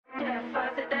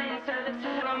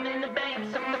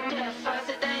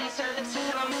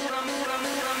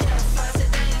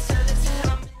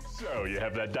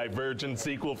that Divergent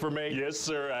sequel for me? Yes,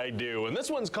 sir, I do. And this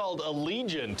one's called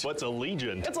Allegiant. What's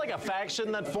Allegiant? It's like a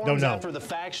faction that forms after the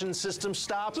faction system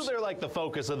stops. So they're like the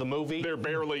focus of the movie. They're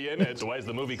barely in it. So why is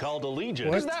the movie called Allegiant?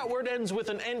 Because that word ends with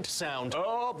an ent sound.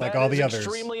 Oh, like all the others.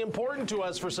 Extremely important to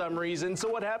us for some reason. So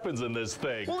what happens in this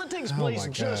thing? Well, it takes place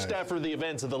just after the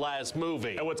events of the last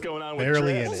movie. And what's going on with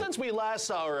Trish? Well, since we last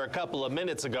saw her a couple of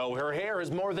minutes ago, her hair has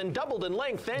more than doubled in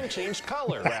length and changed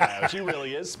color. Wow, she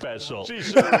really is special. She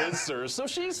sure is, sir. So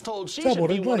she's told she should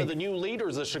be one of the new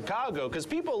leaders of Chicago because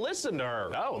people listen to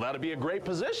her. Oh, that'd be a great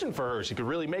position for her. She could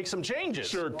really make some changes.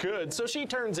 Sure could. So she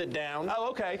turns it down. Oh,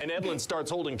 okay. And Evelyn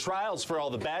starts holding trials for all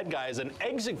the bad guys and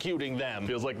executing them.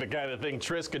 Feels like the kind of thing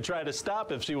Trish could try to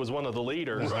stop if she was one of the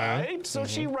leaders, right? So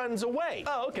she runs away.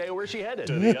 Oh, okay. Where's she headed?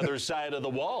 To the other side of the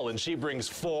wall, and she brings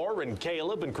Four and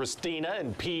Caleb and Christina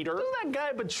and Peter. Doesn't that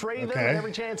guy betray them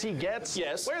every chance he gets?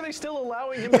 Yes. Why are they still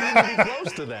allowing him to even be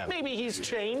close to them? Maybe he's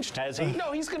changed. Has he?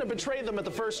 No, he's going to betray them at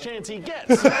the first chance he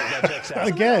gets. That checks out.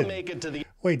 Again. So make it to the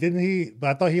Wait, didn't he? But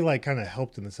I thought he like kind of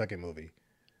helped in the second movie.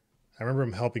 I remember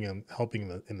him helping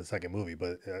in the second movie,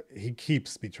 but he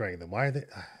keeps betraying them. Why are they?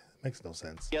 Makes no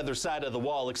sense. The other side of the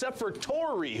wall, except for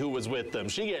Tori, who was with them.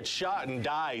 She gets shot and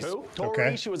dies. Who?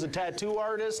 Tori, she was a tattoo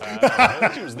artist.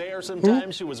 She was there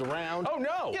sometimes. She was around. Oh,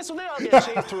 no. Yeah, so they all get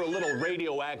chased through a little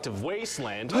radioactive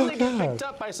wasteland. And they get picked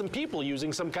up by some people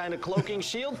using some kind of cloaking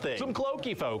shield thing. Some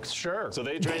cloaky folks, sure. So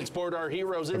they transport our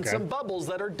heroes in some bubbles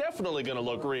that are definitely going to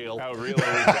look real. How real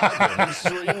are we talking?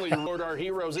 Extremely real. Our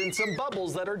heroes in some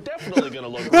bubbles that are definitely going to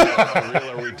look real. How real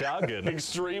are we talking?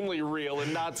 Extremely real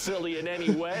and not silly in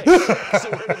any way. So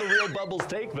where do the real bubbles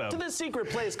take them? To this secret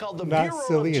place called the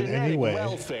Bureau of Genetic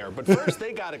Welfare. But first,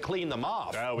 they got to clean them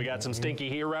off. Oh, we got some stinky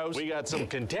heroes. We got some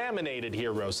contaminated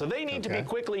heroes. So they need to be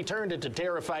quickly turned into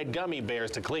terrified gummy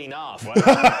bears to clean off. Well,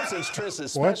 since Trish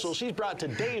is special, she's brought to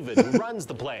David, who runs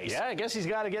the place. Yeah, I guess he's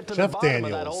got to get to the bottom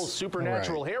of that whole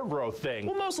supernatural hair growth thing.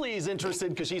 Well, mostly he's interested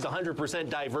because she's 100%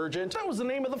 divergent. That was the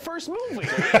name of the first movie.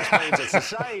 So he explains that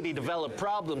society developed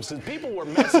problems since people were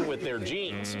messing with their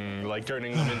genes. Like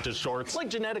turning them into shorts. Like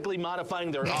genetically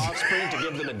modifying their offspring to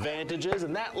give them advantages,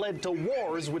 and that led to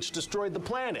wars which destroyed the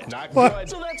planet. Not good.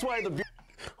 So that's why the...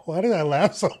 Why did I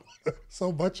laugh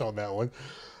so much on that one?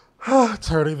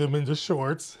 Turning them into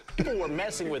shorts. People were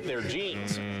messing with their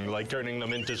genes. Like turning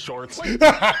them into shorts.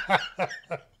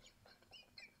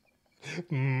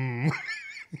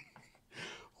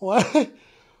 What?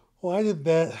 Why did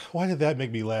that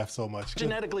make me laugh so much?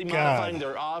 Genetically modifying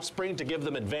their offspring to give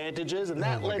them advantages, and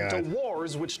that led to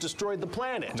wars which destroyed the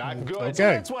planet. Not good. So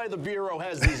that's why the Bureau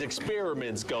has these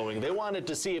experiments going. They wanted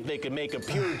to see if they could make a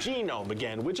pure genome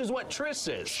again, which is what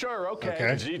Trish is. Sure,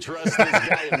 okay. She trusts this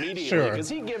guy immediately because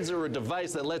he gives her a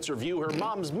device that lets her view her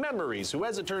mom's memories, who,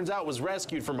 as it turns out, was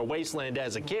rescued from a wasteland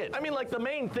as a kid. I mean, like, the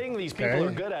main thing these people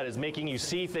are good at is making you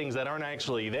see things that aren't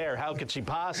actually there. How could she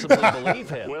possibly believe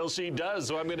him? Well, she does,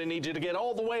 so I'm going to need you to get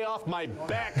all the way off my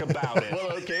back about it.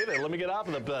 Well, okay, then let me get off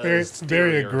of the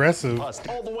very aggressive.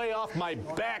 All the way off my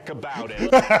back about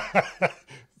it.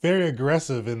 Very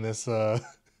aggressive in this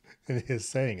in his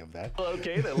saying of that. Well,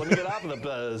 okay, then let me get off of the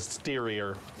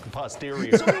posterior.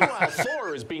 So meanwhile,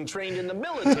 Thor is being trained in the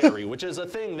military, which is a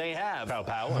thing they have. Pow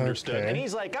pow, understood. And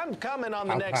he's like, I'm coming on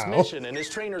the next mission. And his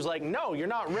trainer's like, no, you're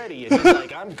not ready. And he's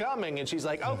like, I'm coming. And she's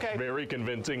like, okay. Very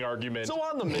convincing argument. So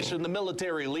on the mission, the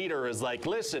military leader is like,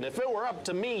 listen, if it were up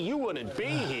to me, you wouldn't be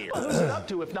here. Well, who's it up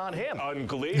to if not him?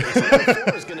 Unclear. So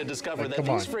Thor is going to discover that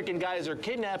these freaking guys are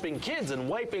kidnapping kids and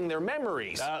wiping their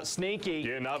memories. Sneaky.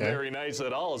 Yeah, not very nice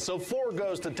at all. So Four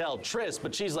goes to tell Trish,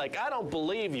 but she's like, I don't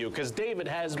believe you, because David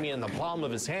has me in the palm of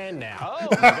his hand now. Oh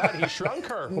my God, he shrunk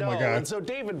her. No, and so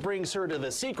David brings her to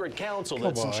the secret council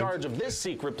that's in charge of this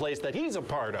secret place that he's a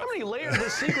part of. How many layers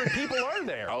of secret people are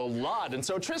there? A lot. And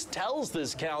so Trish tells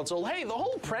this council, hey, the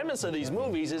whole premise of these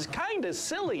movies is kind of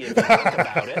silly if you think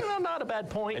about it. No, not a bad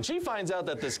point. And she finds out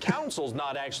that this council's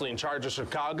not actually in charge of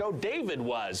Chicago. David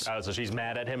was. Oh, so she's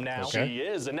mad at him now? She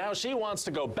is. And now she wants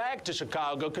to go back to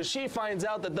Chicago because she finds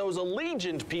out that those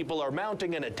Allegiant people are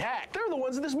mounting an attack. They're the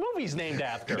ones this movie's named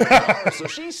after. So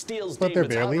she steals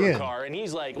David's hover car, and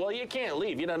he's like, well, you can't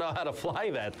leave. You don't know how to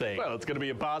fly that thing. Well, it's going to be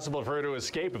impossible for her to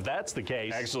escape if that's the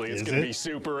case. Actually, it's going to be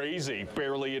super easy.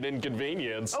 Barely an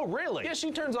inconvenience. Oh, really? Yeah,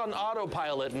 she turns on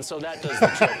autopilot, and so that does the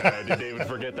trick. Did David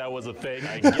forget that was a thing?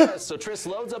 I guess. So Trish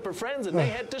loads up her friends, and they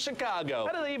head to Chicago.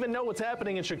 How do they even know what's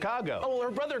happening in Chicago? Oh, well,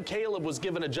 her brother Caleb was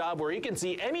given a job where he can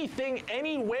see anything,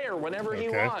 anywhere, whenever he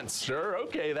wants. Sure,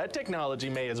 okay. okay, that technology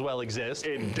may as well exist.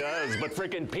 It does, but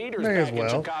frickin' Peter's May as back in well.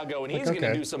 Chicago, and he's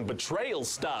gonna do some betrayal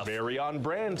stuff. Very on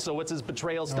brand, so what's his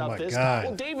betrayal stuff this time?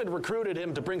 Well, David recruited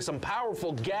him to bring some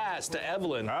powerful gas to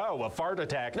Evelyn. Oh, a fart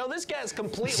attack. No, this gas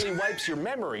completely wipes your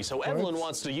memory, so Evelyn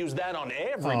wants to use that on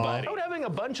everybody. How would having a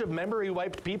bunch of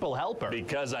memory-wiped people help her?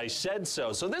 Because I said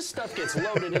so. So this stuff gets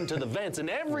loaded into the vents, and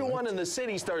everyone in the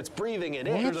city starts breathing it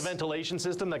in. There's a ventilation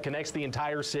system that connects the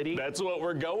entire city. That's what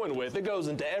we're going with. It goes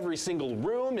into every single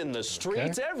room, in the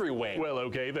streets, everywhere. Well,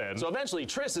 okay then. So eventually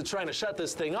Triss is trying to shut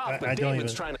this thing off, but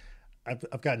David's trying to...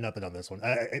 I've got nothing on this one.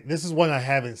 This is one I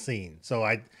haven't seen, so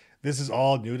this is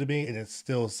all new to me, and it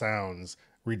still sounds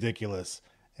ridiculous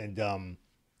and dumb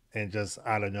and just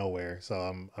out of nowhere. So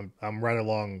I'm right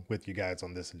along with you guys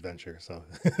on this adventure. So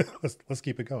let's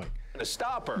keep it going. To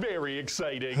stop her. Very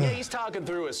exciting. Yeah, he's talking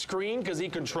through a screen because he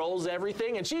controls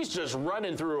everything, and she's just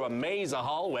running through a maze of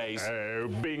hallways.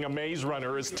 Being a maze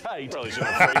runner is tight. Probably should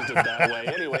have phrased it that way.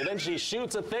 Anyway, then she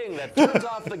shoots a thing that turns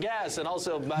off the gas and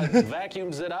also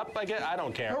vacuums it up. I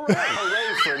don't care. Hooray!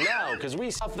 Hooray for now, because we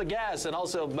off the gas and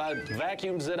also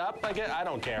vacuums it up. I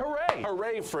don't care. Hooray!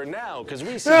 Hooray for now, because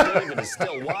we see David is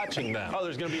still watching them. Oh,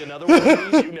 there's going to be another one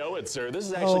of these? You know it, sir. This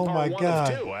is actually part one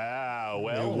of two. Wow.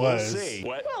 Well, we'll see.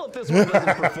 What? Well, if this one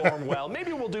doesn't perform well,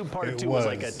 maybe we'll do part two as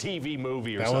like a TV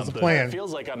movie or something. That was the plan. It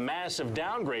feels like a massive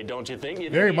downgrade, don't you think? You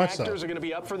think Very the much actors so. are going to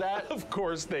be up for that? Of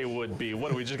course they would be.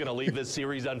 What, are we just going to leave this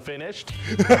series unfinished?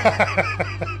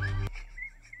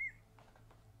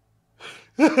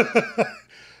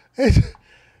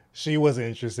 She wasn't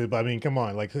interested, but I mean, come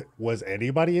on, like, was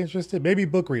anybody interested? Maybe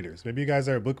book readers. Maybe you guys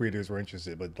that are book readers were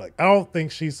interested, but like, I don't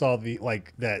think she saw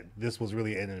that this was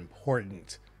really an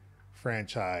important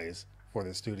franchise for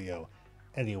the studio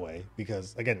anyway,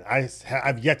 because again,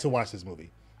 I've yet to watch this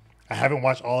movie. I haven't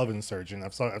watched all of Insurgent.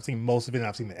 I've seen most of it, and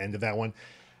I've seen the end of that one,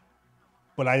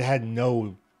 but I had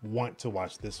no want to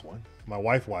watch this one. My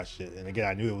wife watched it, and again,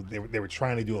 I knew they were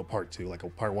trying to do a part two, like a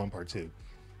part one, part two.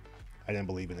 I didn't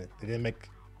believe in it. They didn't make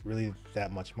really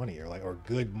that much money, or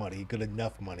good money, good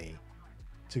enough money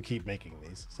to keep making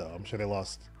these. So I'm sure they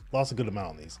lost a good amount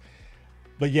on these.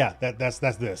 But yeah, that's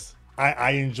this.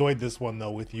 I enjoyed this one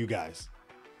though with you guys.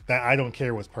 That I don't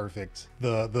care was perfect.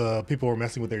 The people were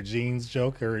messing with their jeans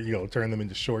joke, or turn them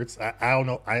into shorts. I don't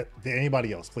know. Did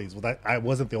anybody else, please? Well, I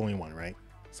wasn't the only one, right?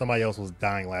 Somebody else was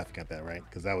dying laughing at that, right?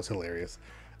 Because that was hilarious.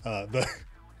 The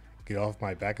get off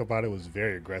my back about it was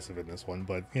very aggressive in this one,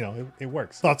 but it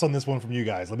works. Thoughts on this one from you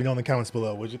guys? Let me know in the comments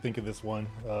below. What'd you think of this one?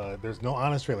 There's no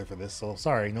honest trailer for this, so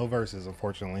sorry, no verses,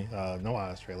 unfortunately. No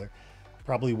honest trailer.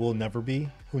 Probably will never be.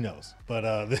 Who knows?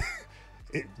 But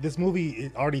this movie,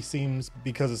 it already seems,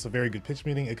 because it's a very good pitch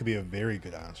meeting, it could be a very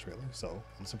good honest trailer. So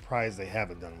I'm surprised they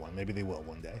haven't done one. Maybe they will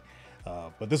one day.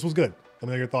 But this was good. Let me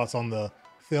know your thoughts on the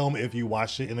film if you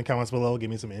watched it in the comments below. Give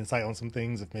me some insight on some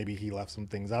things, if maybe he left some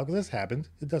things out, because this happened.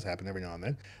 It does happen every now and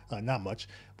then. Not much,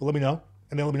 but let me know.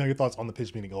 And then let me know your thoughts on the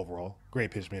pitch meeting overall.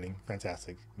 Great pitch meeting.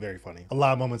 Fantastic. Very funny. A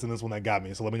lot of moments in this one that got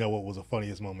me, so let me know what was the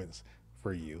funniest moments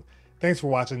for you. Thanks for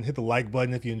watching. Hit the like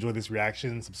button if you enjoyed this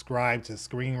reaction. Subscribe to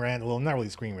Screen Rant. Well, not really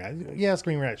Screen Rant. Yeah,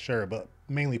 Screen Rant, sure, but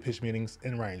mainly pitch meetings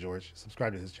and Ryan George.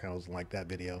 Subscribe to his channels and like that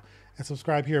video. And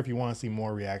subscribe here if you want to see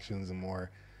more reactions and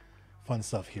more fun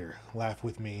stuff here. Laugh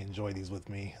with me. Enjoy these with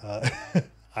me.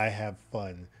 I have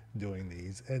fun doing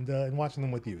these and watching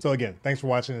them with you. So again, thanks for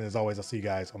watching. And as always, I'll see you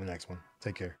guys on the next one.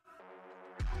 Take care.